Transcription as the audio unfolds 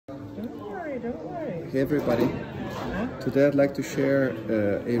don't worry. Hey everybody. Today I'd like to share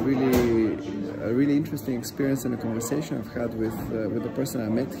a really interesting experience and a conversation I've had with the person I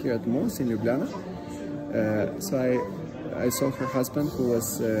met here at Mons in Ljubljana. So I saw her husband, who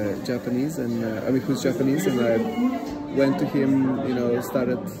was Japanese, and who's Japanese, and I went to him, you know,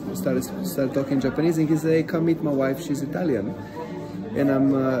 started talking Japanese, and he said, "Hey, come meet my wife. She's Italian." And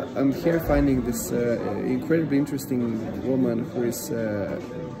I'm here finding this incredibly interesting woman who is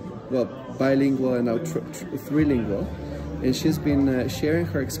well, bilingual and now trilingual, and she's been sharing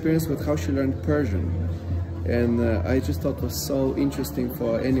her experience with how she learned Persian, and I just thought it was so interesting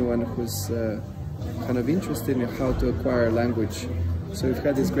for anyone who's kind of interested in how to acquire a language. So we've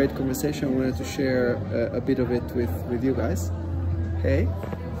had this great conversation. I wanted to share a bit of it with you guys. Hey.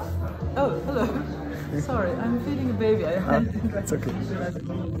 Oh, hello. Sorry, I'm feeding a baby. That's okay.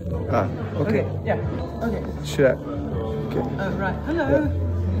 Okay. Yeah. Okay. Should I? Okay. Right. Hello. Yeah.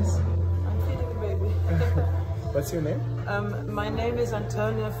 Yes. I'm feeding a baby. What's your name? My name is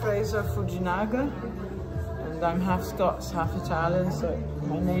Antonia Fraser Fujinaga, and I'm half Scots, half Italian. So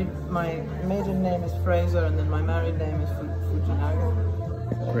my maiden name is Fraser, and then my married name is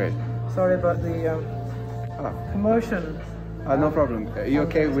Fujinaga. Great. Sorry about the commotion. No problem. Are you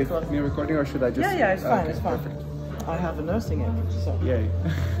okay with me recording, or should I just... Yeah, it's fine, okay, it's fine. Perfect. I have a nursing aid, so... Yay.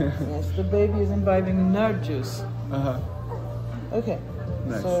 Yes, the baby is imbibing nerd juice. Okay.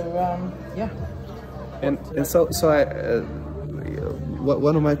 Nice. So, yeah. And so I...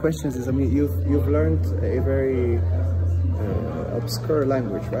 one of my questions is, I mean, you've learned a very obscure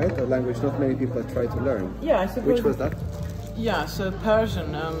language, right? A language not many people try to learn. Yeah, I suppose... Which was that? Yeah, so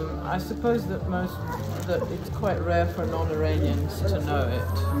Persian. I suppose that it's quite rare for non-Iranians to know it.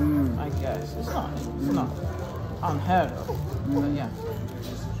 I guess it's not unheard of. But yeah.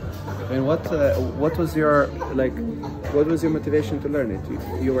 And what was your motivation to learn it?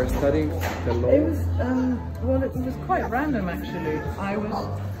 You were studying the law? It was well, it was quite random actually. I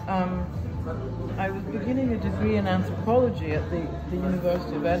was beginning a degree in anthropology at the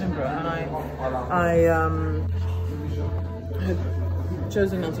University of Edinburgh, and I had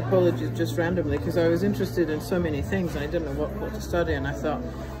chosen anthropology just randomly because I was interested in so many things and I didn't know what to study, and I thought,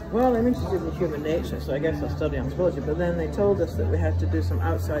 well, I'm interested in human nature, so I guess I'll study anthropology. But then they told us that we had to do some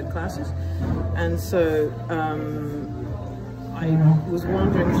outside classes, and so I was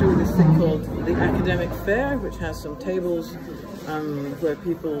wandering through this thing called the academic fair, which has some tables where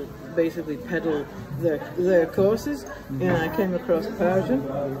people basically peddle their courses, and I came across Persian,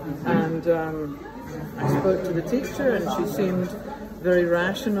 and I spoke to the teacher, and she seemed very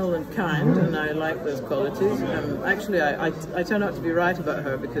rational and kind, and I like those qualities. Actually, I turned out to be right about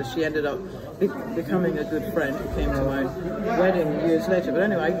her, because she ended up becoming a good friend who came to my wedding years later. But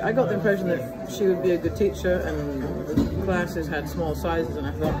anyway, I got the impression that she would be a good teacher, and the classes had small sizes, and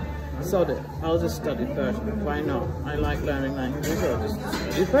I thought, sod it, I'll just study Persian. Why not? I like learning languages, I'll just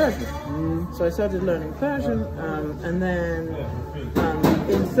do Persian. So I started learning Persian, and then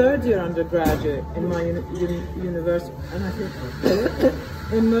in third year undergraduate in my university, and I think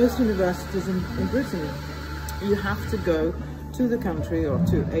in most universities in Britain, you have to go to the country or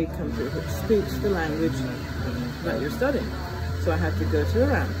to a country which speaks the language that you're studying. So I had to go to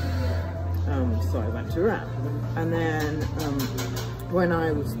Iran. So I went to Iran, and then when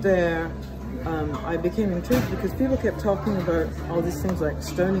I was there, I became intrigued because people kept talking about all these things like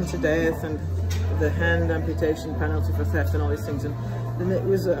stoning to death and the hand amputation penalty for theft and all these things, and it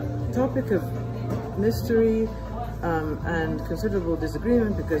was a topic of mystery and considerable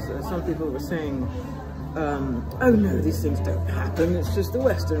disagreement, because some people were saying, oh no, these things don't happen, it's just the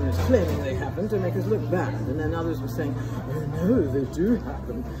Westerners claiming they happen to make us look bad. And then others were saying, oh no, they do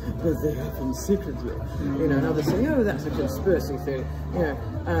happen, but they happen secretly. You know, and others saying, oh, that's a conspiracy theory. You know,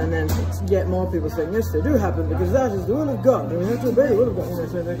 and then yet more people saying, yes, they do happen, because that is the will of God, and we have to obey the will of God. You know,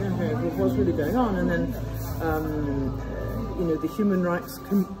 so they're going, okay, what's really going on? And then you know, the human rights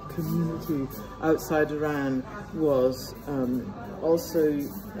community outside Iran was also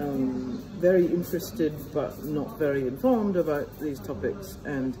very interested but not very informed about these topics,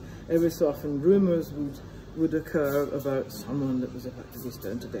 and every so often rumours would occur about someone that was about to be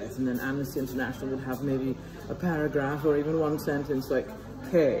stoned to death, and then Amnesty International would have maybe a paragraph or even one sentence like,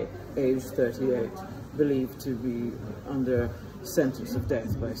 K, age 38, believed to be under sentence of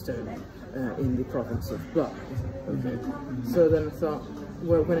death by stoning in the province of blah. Okay. So then I thought,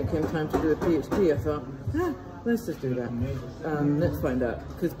 well, when it came time to do a PhD, I thought, let's just do that. Let's find out,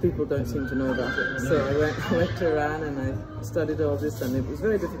 because people don't seem to know about it. So I went to Iran and I studied all this, and it was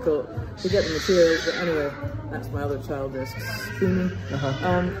very difficult to get the materials. But anyway, that's my other child just screaming.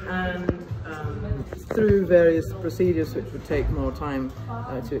 through various procedures which would take more time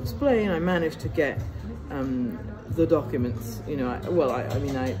to explain, I managed to get the documents. You know,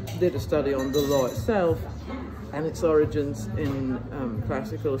 I did a study on the law itself and its origins in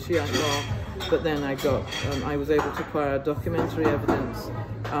classical Shiite law, but then I was able to acquire documentary evidence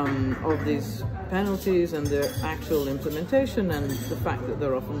of these penalties and their actual implementation, and the fact that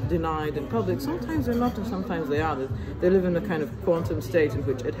they're often denied in public. Sometimes they're not, and sometimes they are. They live in a kind of quantum state in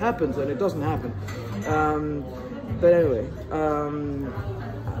which it happens and it doesn't happen. But anyway,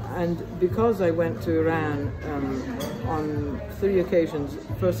 and because I went to Iran on 3 occasions,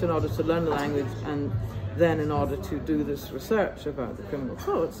 first in order to learn the language and then in order to do this research about the criminal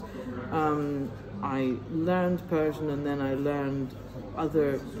courts, I learned Persian, and then I learned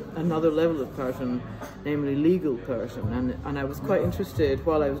another level of Persian, namely legal Persian, and I was quite interested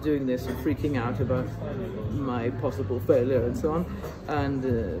while I was doing this and freaking out about my possible failure and so on,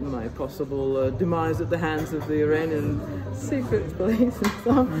 and my possible demise at the hands of the Iranian secret police and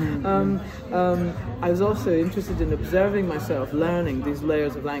so on. I was also interested in observing myself learning these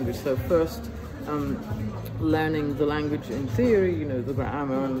layers of language. So first learning the language in theory, you know, the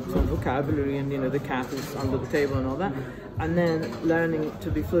grammar and some vocabulary, and, you know, the cat is under the table and all that, and then learning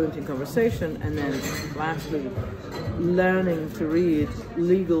to be fluent in conversation, and then lastly learning to read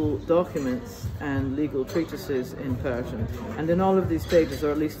legal documents and legal treatises in Persian. And in all of these stages,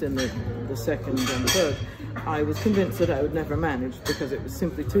 or at least in the second and third, I was convinced that I would never manage, because it was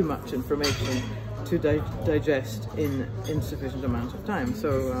simply too much information to digest in insufficient amount of time.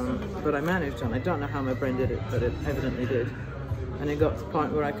 So, but I managed, and I don't know how my brain did it, but it evidently did. And it got to the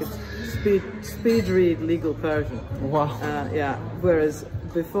point where I could speed read legal Persian. Wow. Yeah. Whereas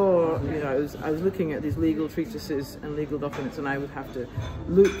before, you know, I was looking at these legal treatises and legal documents, and I would have to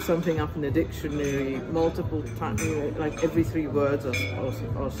look something up in the dictionary multiple times, you know, like every 3 words or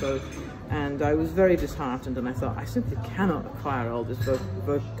so. And I was very disheartened, and I thought, I simply cannot acquire all this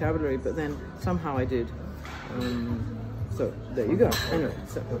vocabulary, but then somehow I did. So there you go. Anyway,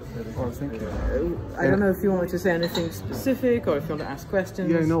 so, well, thank you. I don't know if you want me to say anything specific, or if you want to ask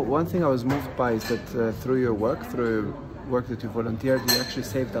questions. Yeah, no, one thing I was moved by is that through your work, that you volunteered, you actually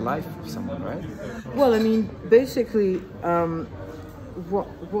saved the life of someone, right? Well, I mean, basically,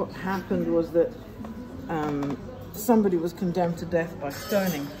 what happened was that somebody was condemned to death by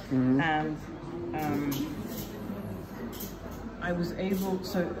stoning, and I was able,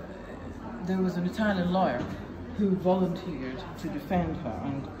 so there was an Italian lawyer who volunteered to defend her,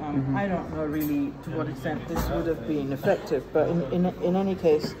 and I don't know really to what extent this would have been effective, but in any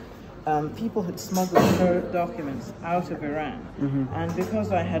case, people had smuggled her documents out of Iran, and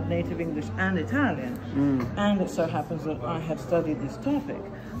because I had native English and Italian, and it so happens that I had studied this topic,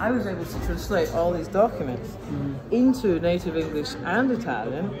 I was able to translate all these documents into native English and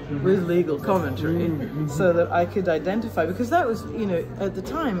Italian with legal commentary, so that I could identify, because that was, you know, at the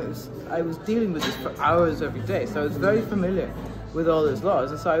time I was dealing with this for hours every day, so I was very familiar with all those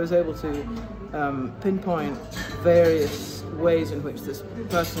laws, and so I was able to pinpoint various ways in which this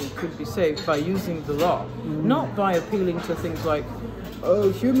person could be saved by using the law, not by appealing to things like,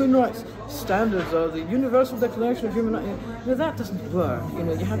 oh, human rights standards or the Universal Declaration of Human Rights. You know, that doesn't work. You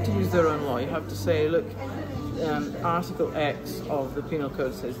know, you have to use their own law. You have to say, look, Article X of the Penal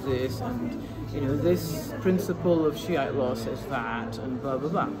Code says this, and, you know, this principle of Shiite law says that, and blah blah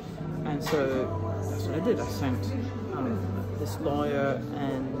blah. And so that's what I did. I sent this lawyer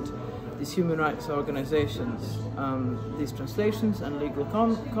and these human rights organizations these translations and legal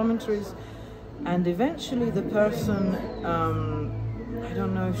commentaries, and eventually the person, I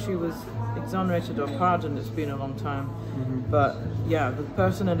don't know if she was exonerated or pardoned, it's been a long time, but yeah, the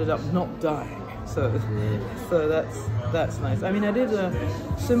person ended up not dying, so that's nice. I mean, I did a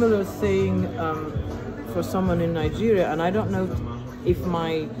similar thing for someone in Nigeria, and I don't know if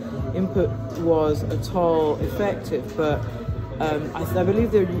my input was at all effective, but I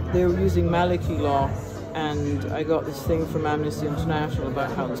believe they were using Maliki law, and I got this thing from Amnesty International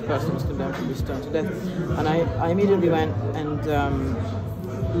about how this person was condemned to be stoned to death, and I immediately went and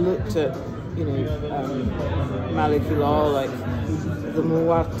looked at, you know, Maliki law, like the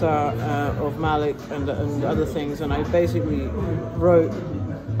Muwatta of Malik and other things, and I basically wrote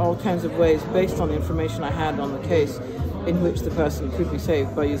all kinds of ways based on the information I had on the case in which the person could be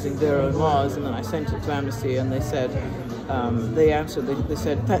saved by using their own laws, and then I sent it to Amnesty, and they said, they answered, they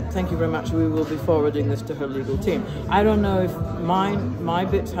said, thank you very much, we will be forwarding this to her legal team. I don't know if my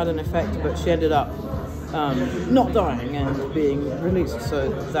bits had an effect, but she ended up not dying and being released, so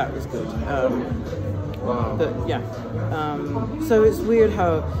that was good. Wow. But yeah, so it's weird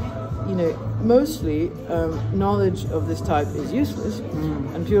how you know, mostly knowledge of this type is useless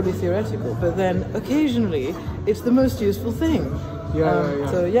and purely theoretical, but then occasionally it's the most useful thing.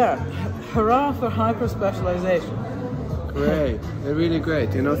 So yeah, hurrah for hyper-specialization. Great, really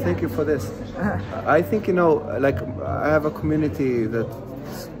great. You know, thank you for this. I think, you know, like I have a community that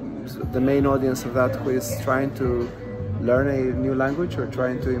the main audience of that who is trying to learn a new language or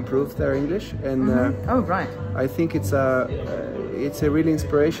trying to improve their English, and oh right, I think it's a really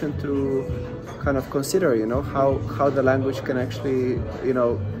inspiration to kind of consider, you know, how the language can actually, you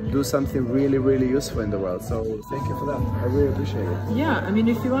know, do something really, really useful in the world. So thank you for that. I really appreciate it. Yeah, I mean,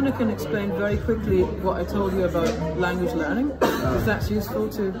 if you want, I can explain very quickly what I told you about language learning, if that's useful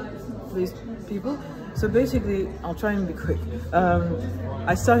to these people. So basically, I'll try and be quick.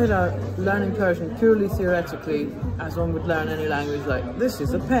 I started out learning Persian purely theoretically, as one would learn any language, like this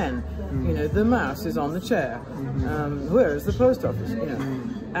is a pen, you know, the mouse is on the chair, where is the post office, you know,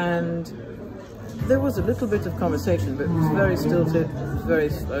 and there was a little bit of conversation, but it was very stilted, very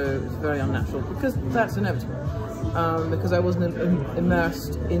slow, it was very unnatural, because that's inevitable, because I wasn't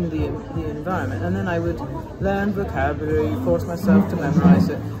immersed in the environment. And then I would learn vocabulary, force myself to memorize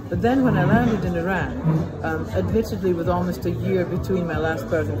it. But then when I landed in Iran, admittedly with almost a year between my last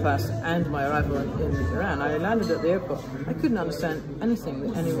Persian class and my arrival in Iran, I landed at the airport. I couldn't understand anything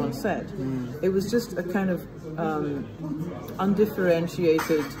that anyone said. It was just a kind of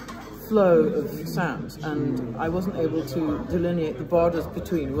undifferentiated flow of sounds, and I wasn't able to delineate the borders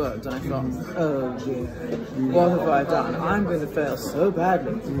between words, and I thought, oh dear, what have I done? I'm going to fail so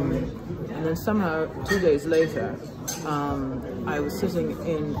badly. And then somehow 2 days later, I was sitting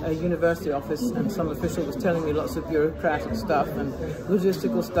in a university office, and some official was telling me lots of bureaucratic stuff and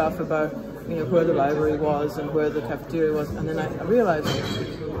logistical stuff about, you know, where the library was and where the cafeteria was, and then I realized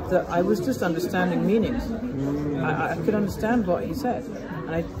that I was just understanding meanings. I could understand what he said,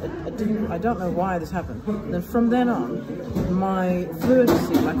 and I don't know why this happened. And then from then on, my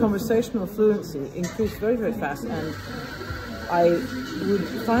fluency, my conversational fluency increased very, very fast, and I would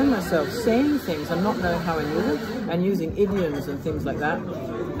find myself saying things and not knowing how I knew them, and using idioms and things like that,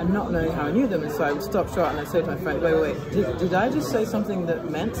 and not knowing how I knew them. And so I would stop short and I'd say to my friend, wait, did I just say something that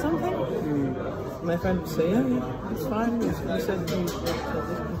meant something? My friend would say, yeah, it's fine, you said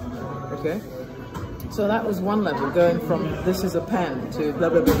okay. So that was one level, going from this is a pen to blah,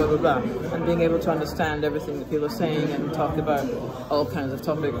 blah, blah, blah, blah, blah, and being able to understand everything that people are saying and talk about all kinds of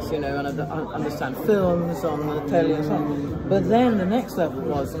topics, you know, and understand films on the telly and so on. But then the next level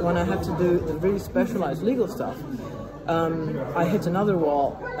was when I had to do the really specialized legal stuff. I hit another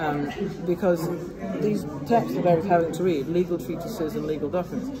wall because these texts that I was having to read, legal treatises and legal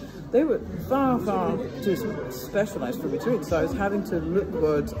documents, they were far, far too specialized for me to read. So I was having to look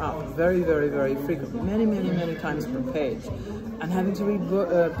words up very, very, very frequently, many, many, many times per page, and having to read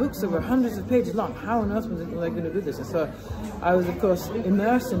books that were hundreds of pages long. How on earth was I going to do this? And so I was, of course,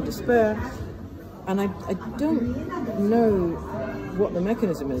 immersed in despair, and I don't know what the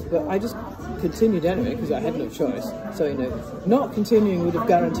mechanism is, but I just continued anyway because I had no choice. So, you know, not continuing would have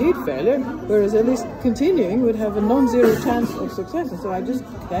guaranteed failure, whereas at least continuing would have a non-zero chance of success. And so I just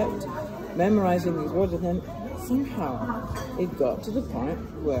kept memorizing these words, and then somehow it got to the point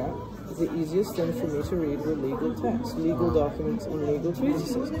where the easiest thing for me to read were legal texts, legal documents and legal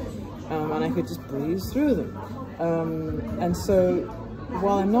treatises, and I could just breeze through them. And so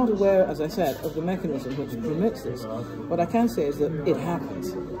while I'm not aware, as I said, of the mechanism which permits this, what I can say is that it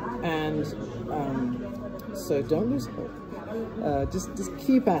happens, and so don't lose hope. Just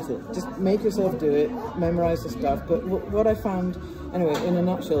keep at it. Just make yourself do it. Memorize the stuff. But what I found, anyway, in a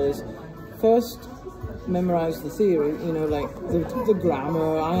nutshell, is first memorize the theory. You know, like the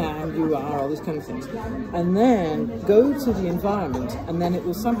grammar, I am, you are, all these kind of things, and then go to the environment, and then it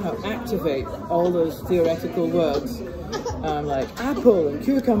will somehow activate all those theoretical words. Like apple and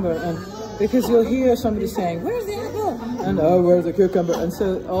cucumber, and because you'll hear somebody saying, where's the apple? And oh, where's the cucumber? And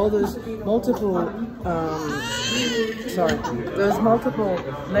so all those multiple those multiple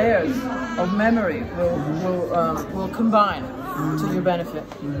layers of memory will combine to your benefit.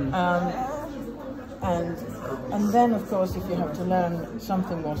 And then, of course, if you have to learn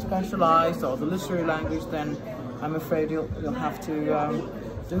something more specialized or the literary language, then I'm afraid you'll have to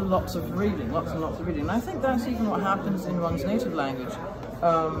do lots of reading, lots and lots of reading. And I think that's even what happens in one's native language.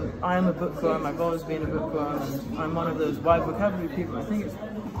 I am a bookworm, I've always been a bookworm, and I'm one of those wide vocabulary people. I think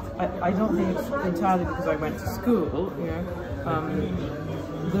I don't think it's entirely because I went to school, you know.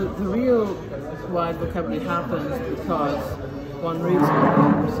 The real wide vocabulary happens because one reads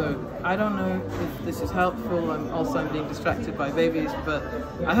them. So I don't know if this is helpful. I'm being distracted by babies, but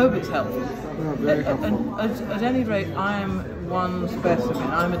I hope it's helpful. No, very helpful. At any rate, I am one specimen.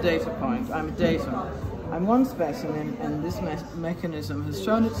 I'm a data point. I'm a datum. I'm one specimen, and this mechanism has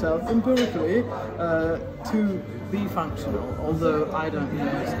shown itself empirically to be functional, although I don't know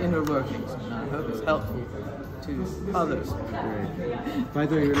its inner workings. And I hope it's helpful to others. Great. By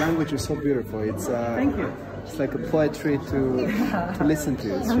the way, your language is so beautiful. It's thank you. It's like a poetry to listen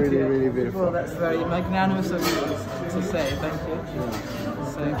to. It's really, really beautiful. Well, that's very magnanimous of you to say. Thank you. Yeah.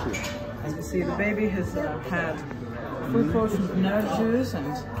 So, Thank you. as you see, the baby has had a full portion of nerve juice and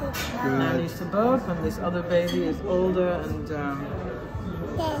now needs to burp, and this other baby is older and is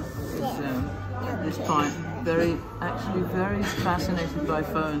at this point actually very fascinated by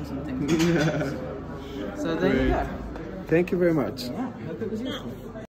phones and things. So there you go. Thank you very much. Yeah, I hope it was useful.